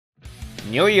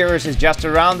New Year's is just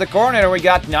around the corner and we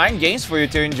got 9 games for you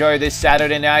to enjoy this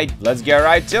Saturday night. Let's get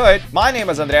right to it. My name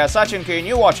is Andrea Sachenko and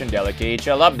you're watching Daily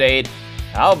KHL Update.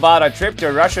 How about a trip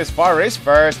to Russia's Far East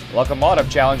first? Lokomotiv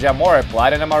challenge Amore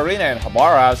Platinum Arena in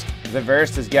Khabarovsk. The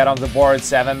Verstas get on the board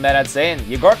 7 minutes in.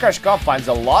 Yegor Kashkov finds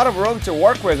a lot of room to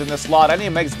work with in the slot and he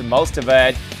makes the most of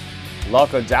it.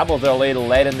 Loko doubled their lead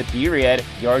late in the period.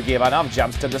 Georgi Ivanov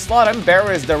jumps to the slot and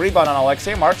buries the rebound on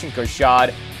Alexei Marchenko's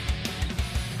shot.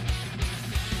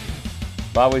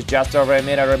 But with just over a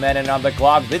minute remaining on the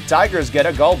clock, the Tigers get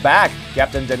a goal back.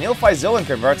 Captain Daniil Faizulin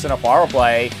converts on a power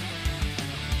play.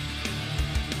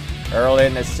 Early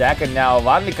in the second now,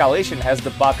 Ivan Nikalishin has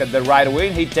the puck at the right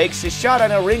wing. He takes his shot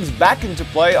and it rings back into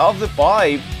play off the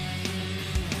pipe.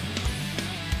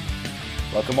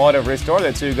 Lokomotiv restore the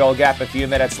 2-goal gap a few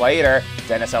minutes later.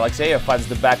 Denis Alexeyev finds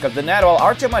the back of the net while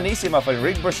Artem Anisimov and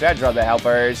Rick Boucher draw the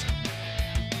helpers.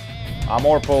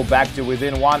 Amor pulled back to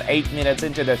within 1 8 minutes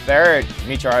into the third.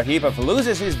 Dmitry Arhipov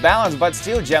loses his balance but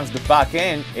still jams the puck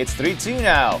in. It's 3-2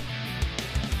 now.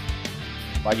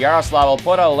 But Yaroslav will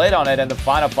put a lid on it in the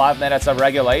final 5 minutes of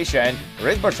regulation.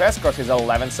 Rick Boucher scores his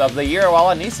 11th of the year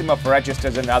while Anisimov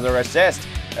registers another assist.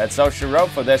 That's social rope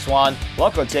for this one.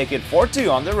 Loko take it 4-2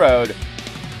 on the road.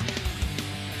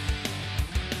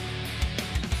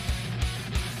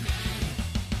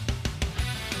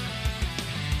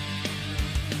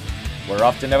 We're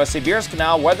off to Novosibirsk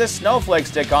now, where the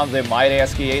Snowflakes take on the mighty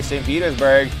SKA St.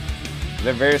 Petersburg.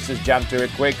 The Verstas jump to a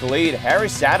quick lead. Harry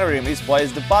Sattery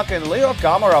misplays the puck and Leo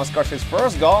Komarov scores his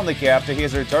first goal in the key after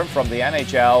his return from the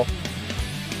NHL.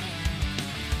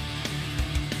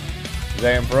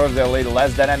 They improve their lead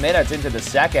less than a minute into the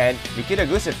second. Nikita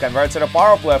Gusev converts on a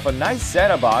power play for a nice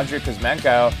setup by Andrei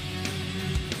Kuzmenko.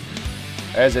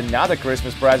 There's another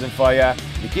Christmas present for you.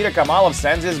 Nikita Kamalov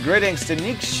sends his greetings to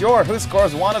Nick Shore, who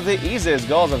scores one of the easiest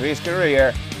goals of his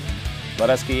career.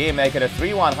 But SKA make it a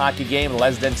 3-1 hockey game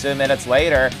less than 2 minutes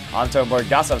later. Anton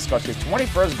Bordasov scores his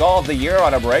 21st goal of the year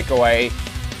on a breakaway.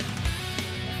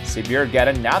 Sibir get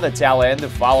another tally in the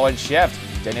following shift.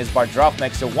 Denis Bardrov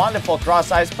makes a wonderful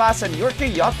cross-ice pass and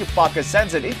Yurki Yakupaka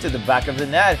sends it into the back of the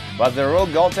net, but the rule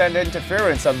goaltender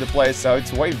interference on the play, so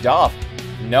it's waved off.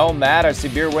 No matter,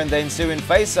 Sibir win the ensuing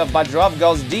face-off. Badrov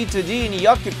goes D2D and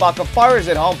Yakupaka fires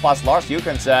it home past Lars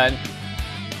Johansson.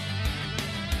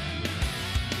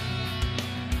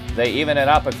 They even it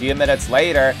up a few minutes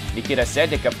later. Nikita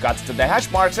Sednikov cuts to the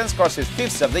hash marks and scores his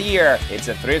 5th of the year. It's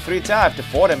a 3-3 tie after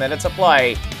 40 minutes of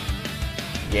play.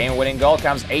 Game-winning goal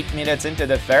comes 8 minutes into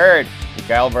the third.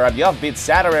 Mikhail Vorobyov beats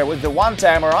Sattery with the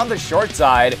one-timer on the short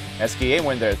side. SKA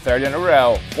win their 3rd in a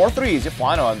row. 4-3 is the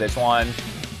final on this one.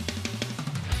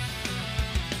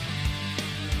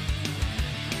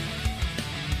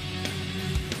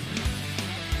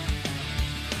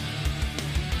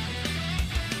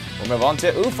 We move on to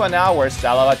Ufa now, where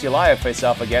Salavat Ulayev face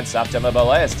off against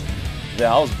Avtomobilist. The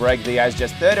hosts break the ice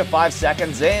just 35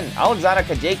 seconds in. Alexander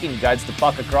Kadekin guides the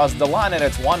puck across the line and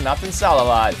it's 1-0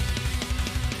 Salavat.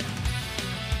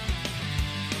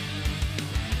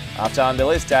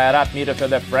 Avtomobilist tied up middle to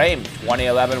the frame.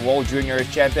 2011 World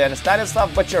Juniors champion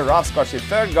Stanislav Bacharov scores his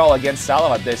 3rd goal against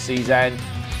Salavat this season.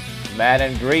 Man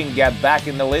and Green get back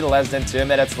in the lead less than 2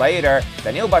 minutes later.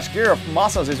 Danil Bashkirov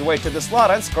muscles his way to the slot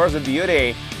and scores a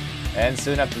beauty. And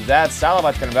soon after that,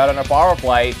 Salavat converts on a power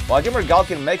play. Vladimir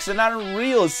Galkin makes an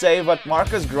unreal save, but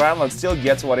Marcus Granlund still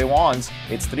gets what he wants.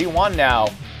 It's 3-1 now.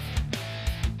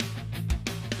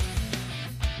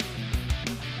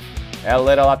 A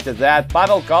little after that,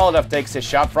 Pavel Koldov takes a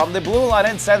shot from the blue line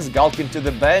and sends Galkin to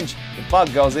the bench. The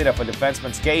puck goes in off a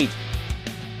defenseman's skate.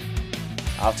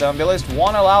 Automobilist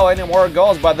won't allow any more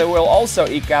goals, but they will also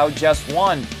eke out just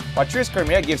one. Patrice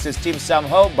Cormier gives his team some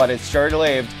hope, but it's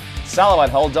short-lived. Salavat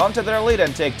hold on to their lead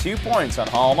and take 2 points on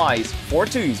home ice.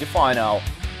 4-2 is the final.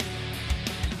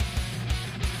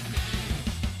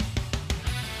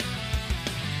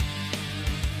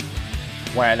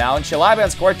 Where now in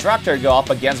Chelyabinsk, where Traktor go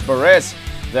up against Boris.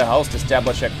 The hosts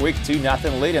establish a quick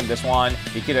 2-0 lead in this one.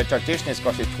 Nikita Tartishny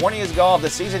scores his 20th goal of the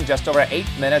season just over 8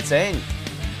 minutes in.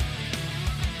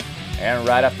 And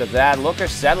right after that,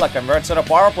 Lukas Sedlak converts on a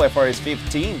power play for his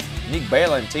 15th. Nick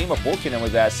Balin, Timo Pulkinen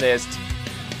with the assist.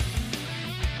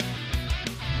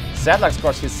 Sedlak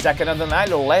scores his 2nd of the night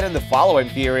late in the following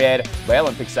period.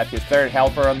 Balin picks up his 3rd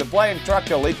helper on the play and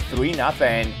Traktor lead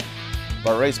 3-0.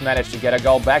 Boris managed to get a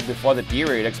goal back before the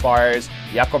period expires.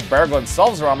 Jakub Berglund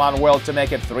solves Roman Will to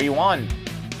make it 3-1.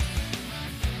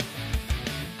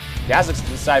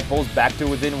 Kazakhstan side pulls back to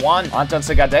within 1. Anton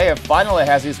Sagadeyev finally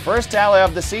has his first tally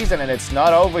of the season and it's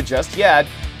not over just yet.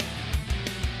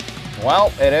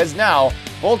 Well, it is now.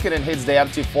 Pulkinen hits the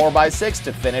empty 4x6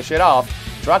 to finish it off.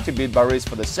 Track to beat Boris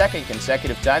for the second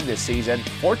consecutive time this season,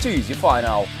 4-2 easy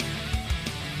final.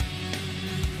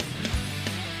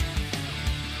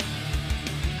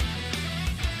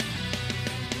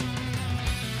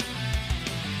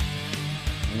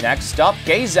 Next up,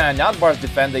 Kazan outbars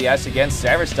defend the ice against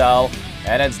Severstal.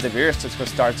 And it's the Virstas who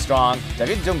start strong.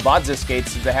 David Dumbadze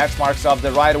skates to the hash marks of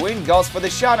the right wing, goes for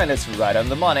the shot, and it's right on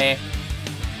the money.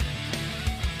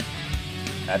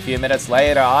 A few minutes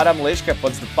later, Adam Lishka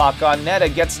puts the puck on net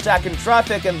and gets stuck in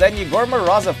traffic, and then Yegor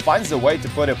Morozov finds a way to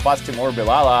put it past Timur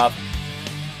Bilalov.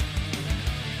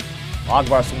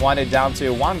 Akbars won it down to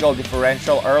a 1-goal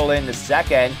differential early in the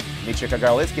second. Mitya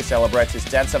Kagarlitsky celebrates his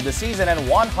 10th of the season and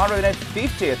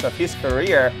 150th of his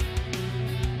career.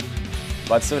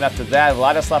 But soon after that,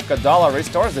 Vladislav Kadala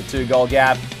restores the 2-goal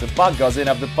gap. The puck goes in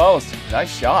off the post.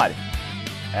 Nice shot.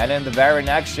 And in the very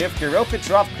next shift, Kirill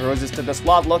Petrov cruises to the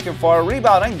slot looking for a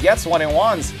rebound and gets one in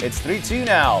ones. It's 3-2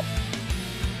 now.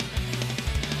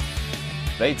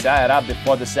 They tie it up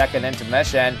before the second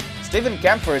intermission. Steven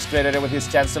Kemper is credited with his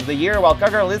 10th of the year, while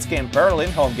Kagarlitsky and Per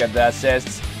Lindholm get the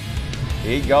assists.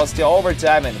 It goes to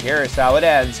overtime, and here's how it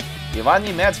ends. Ivan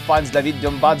Nemets finds David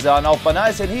Dumbadze on open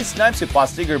ice, and he snipes it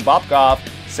past Igor Babkov.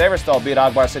 Severstal beat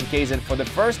Akbars and Kazan for the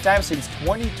first time since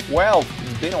 2012.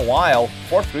 It's been a while.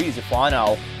 4-3 is the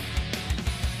final.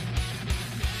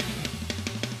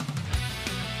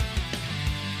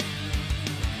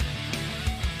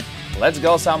 Let's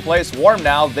go someplace warm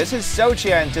now. This is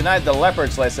Sochi, and tonight the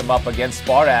Leopards lace them up against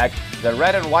Spartak. The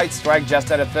red and white strike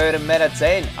just at a 30 minutes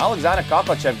in. Alexander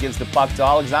Kokochev gives the puck to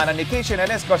Alexander Nikishin,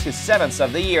 and he scores his 7th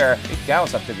of the year. It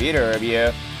counts after video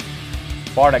review.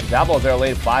 Spartak doubles their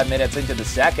lead 5 minutes into the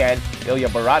second. Ilya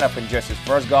Baranov enjoys his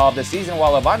first goal of the season,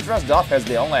 while Ivan Drozdov has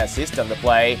the only assist on the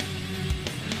play.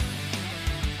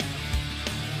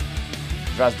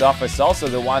 Drozdov is also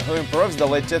the one who improves the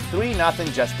lead to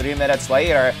 3-0 just 3 minutes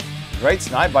later. Great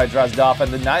snipe by Drozdov,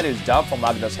 and the night is done for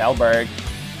Magnus Hellberg.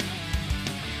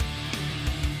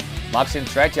 Maxim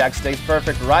Tretiak stays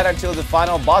perfect right until the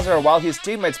final buzzer, while his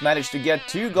teammates manage to get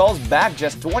 2 goals back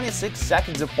just 26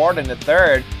 seconds apart in the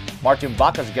third. Martin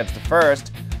Bakas gets the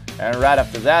first. And right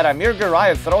after that, Amir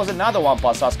Garayev throws another one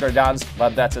past Oscar Duns,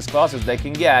 but that's as close as they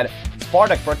can get.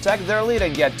 Spartak protect their lead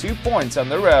and get 2 points on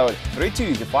the road.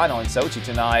 3-2 is the final in Sochi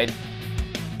tonight.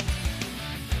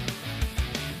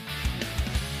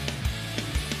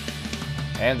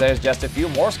 And there's just a few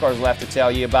more scores left to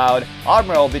tell you about.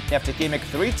 Admiral beat Neftekhimik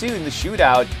 3-2 in the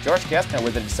shootout. George Kestner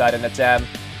with the deciding attempt.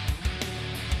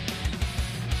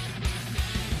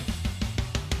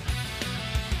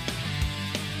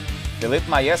 Filip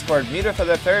Maillet scored meter for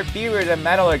the third period, and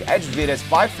Metallurg edged Vides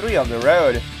 5-3 on the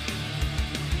road.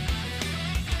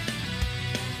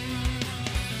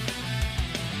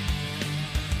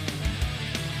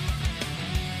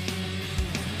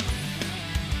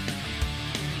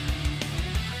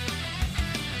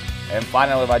 And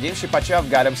finally, Vadim Shipachev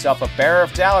got himself a pair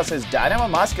of talents as Dynamo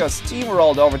Moscow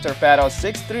steamrolled over Torpedo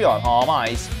 6-3 on home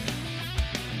ice.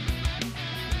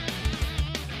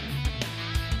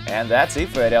 And that's it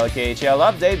for the daily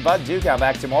KHL update, but do come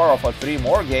back tomorrow for 3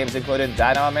 more games, including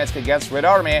Dynamo Minsk against Red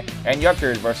Army and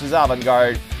Jokerit versus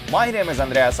Avangard. My name is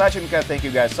Andrea Sachenko, thank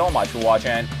you guys so much for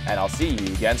watching, and I'll see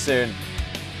you again soon.